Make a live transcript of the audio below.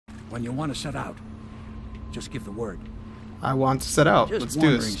When you want to set out, just give the word. I want to set out. Just Let's do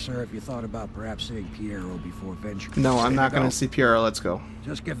wondering, this. sir, if you thought about perhaps seeing Piero before venture. No, I'm not going go. to see Piero. Let's go.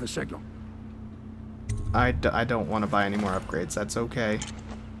 Just give the signal. I don't want to buy any more upgrades. That's okay.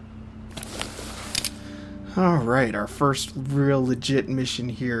 Alright, our first real legit mission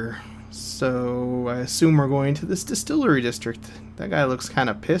here. So, I assume we're going to this distillery district. That guy looks kind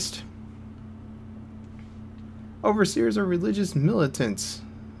of pissed. Overseers are religious militants.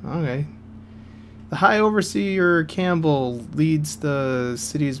 Okay. The High Overseer Campbell leads the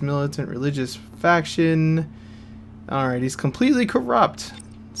city's militant religious faction. Alright, he's completely corrupt.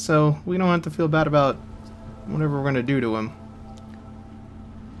 So, we don't have to feel bad about whatever we're going to do to him.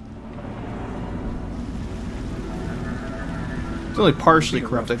 He's only partially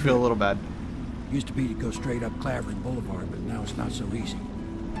corrupt. I feel a little bad. Used to be to go straight up Clavering Boulevard, but now it's not so easy.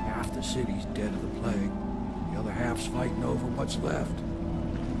 Half the city's dead of the plague. The other half's fighting over what's left.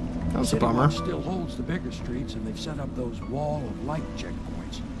 That was a bummer. City still holds the bigger streets, and they've set up those wall of light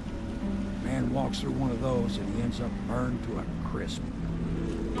checkpoints. Man walks through one of those, and he ends up burned to a crisp.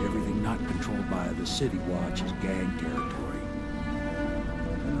 Everything not controlled by the City Watch is gang territory.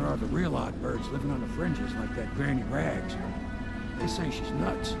 And there are the real odd birds living on the fringes, like that Granny Rags. They say she's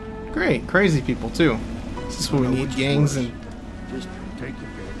nuts. Great, crazy people too. This is what we need, gangs, and just take your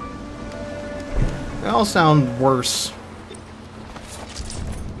pick. they all sound worse.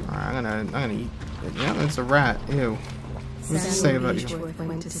 Alright, I'm gonna eat it. Yeah, it's a rat. Ew. What's it say about you?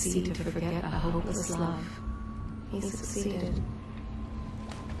 Went to sea to forget a hopeless love. He succeeded.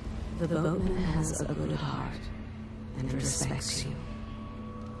 The boatman has a good heart and respects you.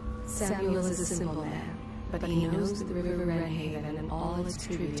 Samuel is a simple man, but he knows the River Redhaven and all its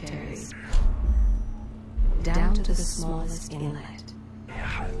tributaries, down to the smallest inlet.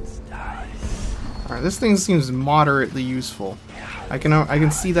 Alright, this thing seems moderately useful. I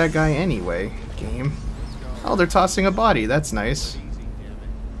can see that guy anyway. Game. Oh, they're tossing a body. That's nice.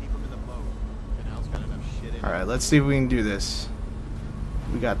 Alright, let's see if we can do this.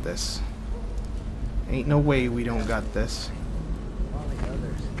 We got this. Ain't no way we don't got this.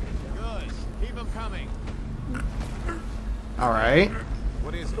 Good. Keep them coming. Alright.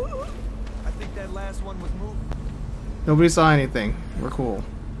 What is it? I think that last one was moving. Nobody saw anything. We're cool.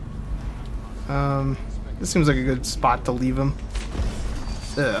 This seems like a good spot to leave him.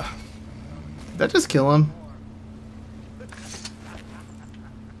 Ugh. Did that just kill him?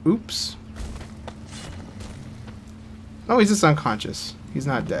 Oops. Oh, he's just unconscious. He's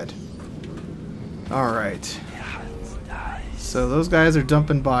not dead. Alright. So those guys are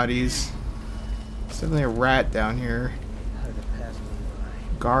dumping bodies. There's definitely a rat down here.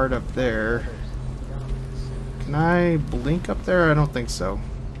 Guard up there. Can I blink up there? I don't think so.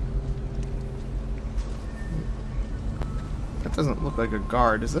 That doesn't look like a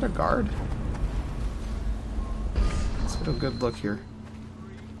guard. Is it a guard? Let's get a good look here.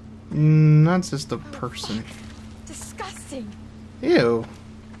 That's just a person. Disgusting. Ew.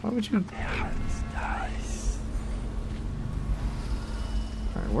 Why would you...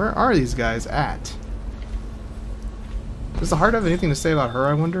 Alright, where are these guys at? Does the heart have anything to say about her,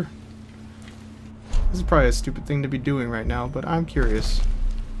 I wonder? This is probably a stupid thing to be doing right now, but I'm curious.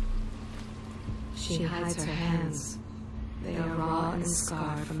 She hides her hands. They are raw and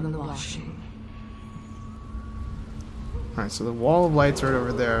scarred from the washing. Alright, so the wall of light's right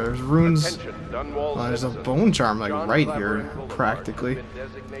over there. There's runes. There's a bone charm like right here, practically.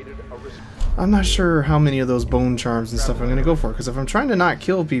 I'm not sure how many of those bone charms and stuff I'm going to go for, because if I'm trying to not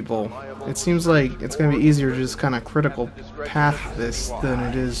kill people, it seems like it's going to be easier to just kind of critical path this than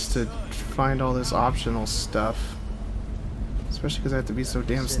it is to find all this optional stuff. Especially because I have to be so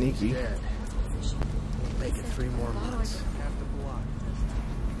damn sneaky. Make it 3 more months.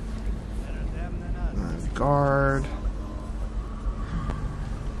 Guard.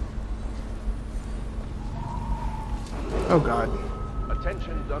 Oh god.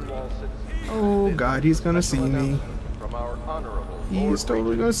 Oh god, he's gonna see me. He's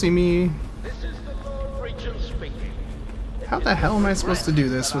totally gonna see me. How the hell am I supposed to do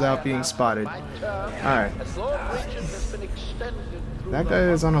this without being spotted? Alright. That guy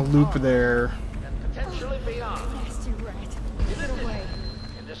is on a loop there.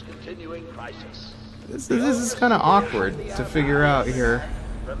 This is kind of awkward to figure out here.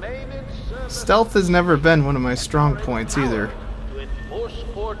 Stealth has never been one of my strong points either.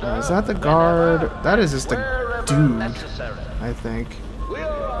 Is that the guard? That is just a dude, I think.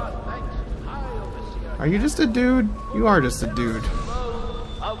 Are you just a dude? You are just a dude.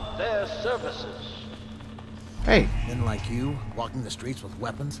 Hey. Men like you, walking the streets with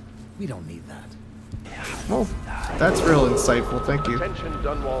weapons, we don't need that. Well, that's real insightful. Thank you. Attention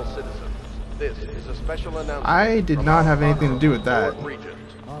Dunwall citizens. This is a special announcement. I did not have anything to do with that.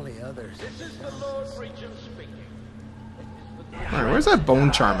 All the others. Alright, where's that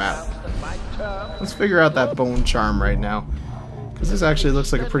bone charm at? Let's figure out that bone charm right now. Because this actually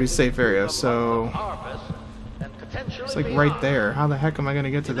looks like a pretty safe area, so... It's like right there. How the heck am I going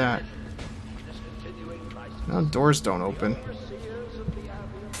to get to that? No, doors don't open.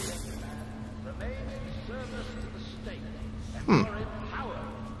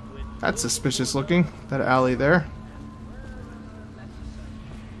 That's suspicious looking, that alley there.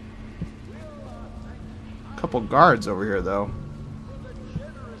 Couple guards over here, though.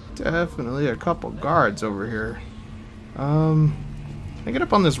 Definitely a couple guards over here. Can I get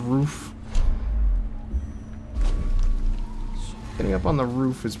up on this roof? Getting up on the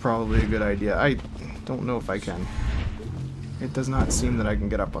roof is probably a good idea. I don't know if I can. It does not seem that I can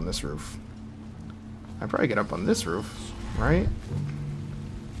get up on this roof. I probably get up on this roof, right?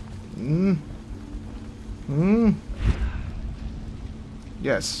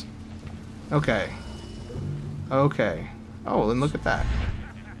 Yes. Okay. Okay. Oh, then look at that.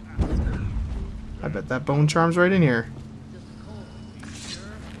 I bet that bone charm's right in here.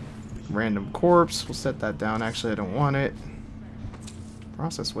 Random corpse. We'll set that down. Actually, I don't want it.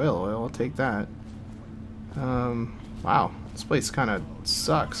 Processed whale oil. I'll take that. Wow. This place kind of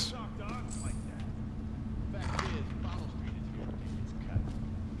sucks.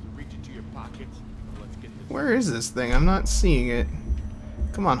 Where is this thing? I'm not seeing it.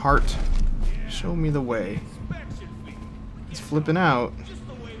 Come on, heart. Show me the way. It's flipping out.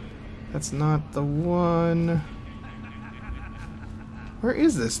 That's not the one. Where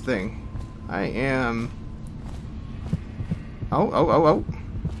is this thing? I am... Oh.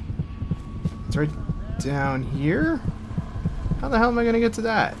 It's right down here? How the hell am I going to get to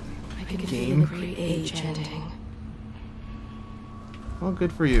that? I can feel the great age ending. Well,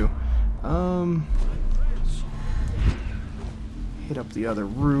 good for you. Hit up the other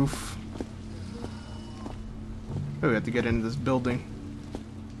roof. Oh, we have to get into this building.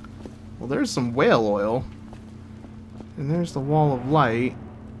 Well, there's some whale oil. And there's the wall of light.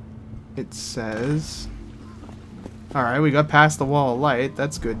 It says... Alright, we got past the wall of light.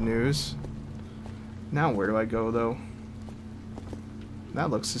 That's good news. Now where do I go, though? That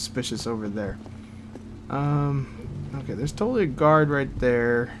looks suspicious over there. Okay, there's totally a guard right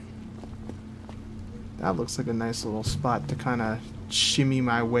there. That looks like a nice little spot to kind of shimmy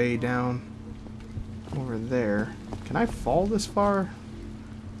my way down over there. Can I fall this far?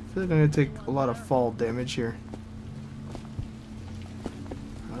 I feel like I'm going to take a lot of fall damage here.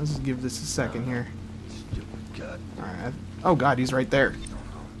 Let's just give this a second here. Alright. Oh god, he's right there.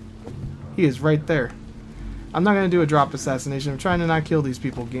 He is right there. I'm not going to do a drop assassination. I'm trying to not kill these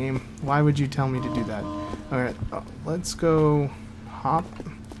people, game. Why would you tell me to do that? Alright, let's go hop.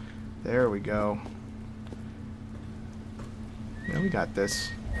 There we go. Yeah, we got this.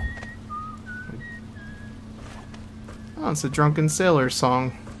 Oh, it's a Drunken Sailor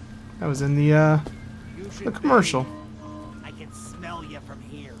song. That was in the commercial. I can smell you from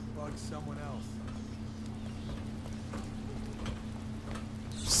here. Bug someone else.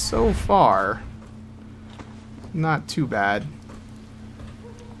 So far, not too bad.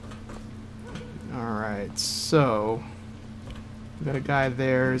 Alright, so we got a guy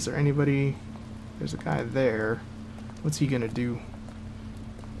there. Is there anybody? There's a guy there. What's he gonna do?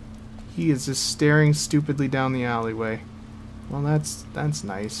 He is just staring stupidly down the alleyway. Well, that's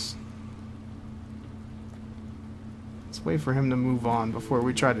nice. Let's wait for him to move on before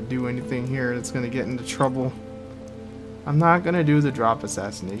we try to do anything here that's gonna get into trouble. I'm not gonna do the drop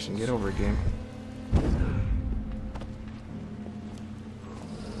assassination. Get over it, game.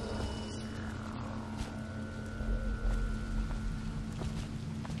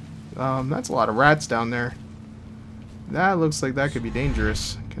 That's a lot of rats down there. That looks like that could be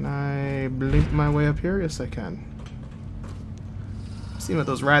dangerous. Can I blink my way up here? Yes, I can. See what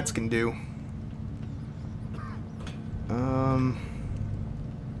those rats can do.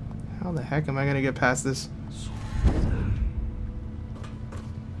 How the heck am I gonna get past this?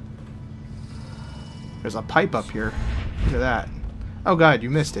 There's a pipe up here. Look at that. Oh god, you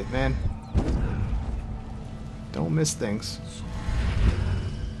missed it, man. Don't miss things.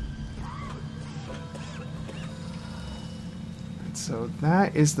 So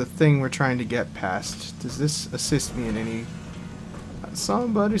that is the thing we're trying to get past. Does this assist me in any...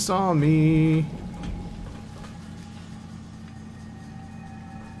 Somebody saw me.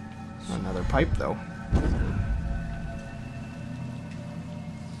 Another pipe, though.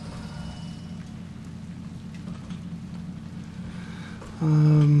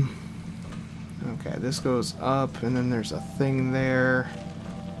 Okay, this goes up, and then there's a thing there.